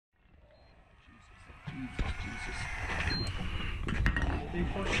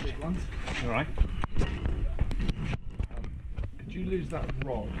Big ones. All right. Could you lose that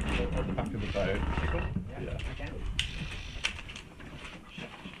rod at the back of the boat? Yeah. Okay.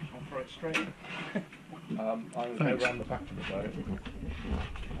 I'll throw it straight. I'm going to go around the back of the boat.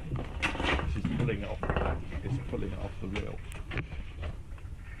 She's pulling it off the back. It's pulling it off the wheel.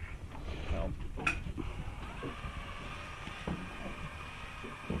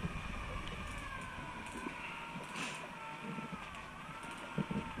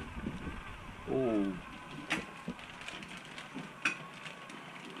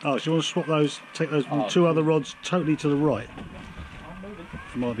 Oh, so you want to swap those, take those two other rods totally to the right?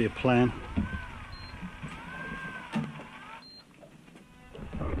 That might be a plan.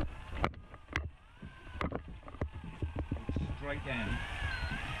 Straight down.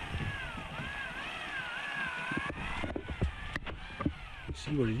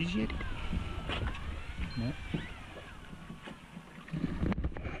 See what it is yet? No.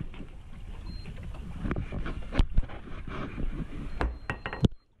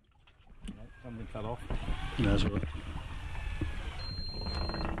 Something fell off. No, that's all right.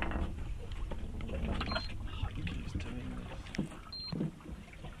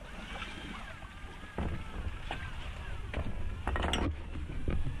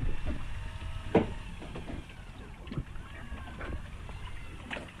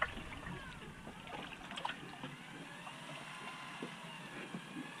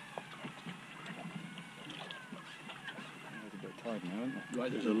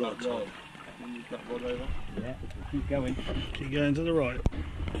 Right, there's a lot of tide. Use that rod over. Yeah, keep going. Keep going to the right.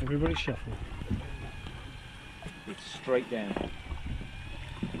 Everybody shuffle. It's straight down.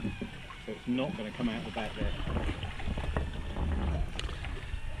 So it's not going to come out the back there.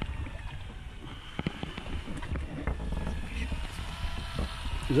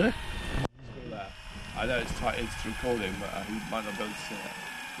 Is there? I know it's tight, it's recording, but he might not be able to see it.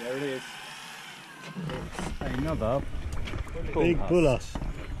 There it is. It's another Big bull Huss.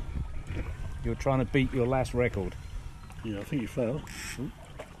 You're trying to beat your last record. Yeah, I think you failed.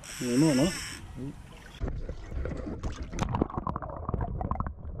 Yeah, might not.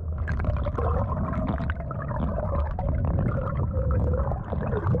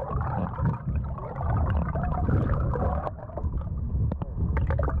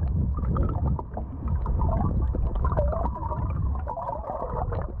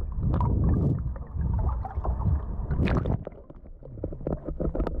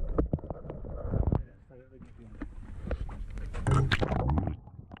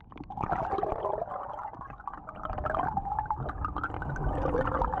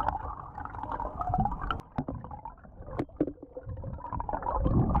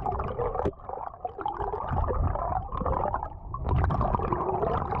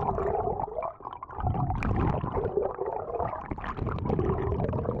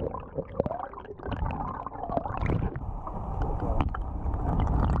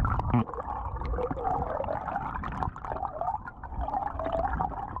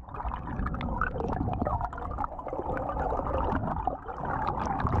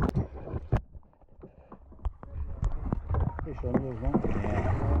 Fish on yours, won't it?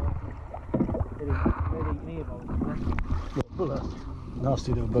 Yeah. Look, bull Huss.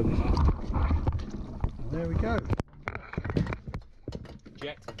 Nasty little bugger. There we go.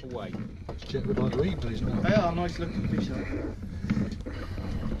 Jet away. Jet would like to eat, but he's not. They are nice looking fish though.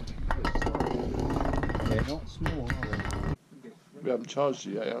 They're not small, are they? We haven't charged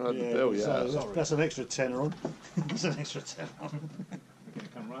you yet, I haven't had the bill yet. That's an extra tenner on. That's an extra tenner on. They're going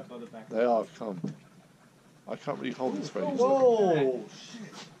to come right by the back. They are, come. I can't really hold this very easily. Whoa! Shit. Do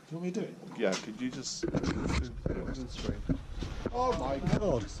you want me to do it? Yeah, could you just do the screen? Oh my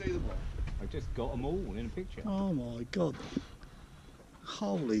god! See them all. I just got them all in a picture. Oh my god!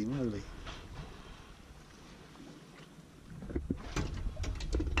 Holy moly!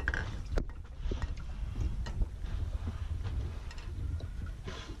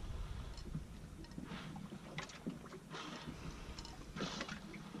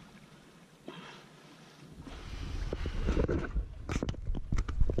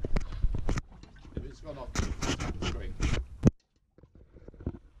 It's gone off the screen.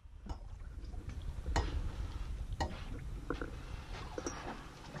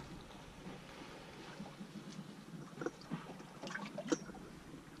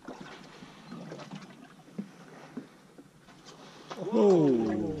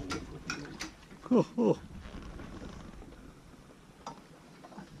 Oh! Oh!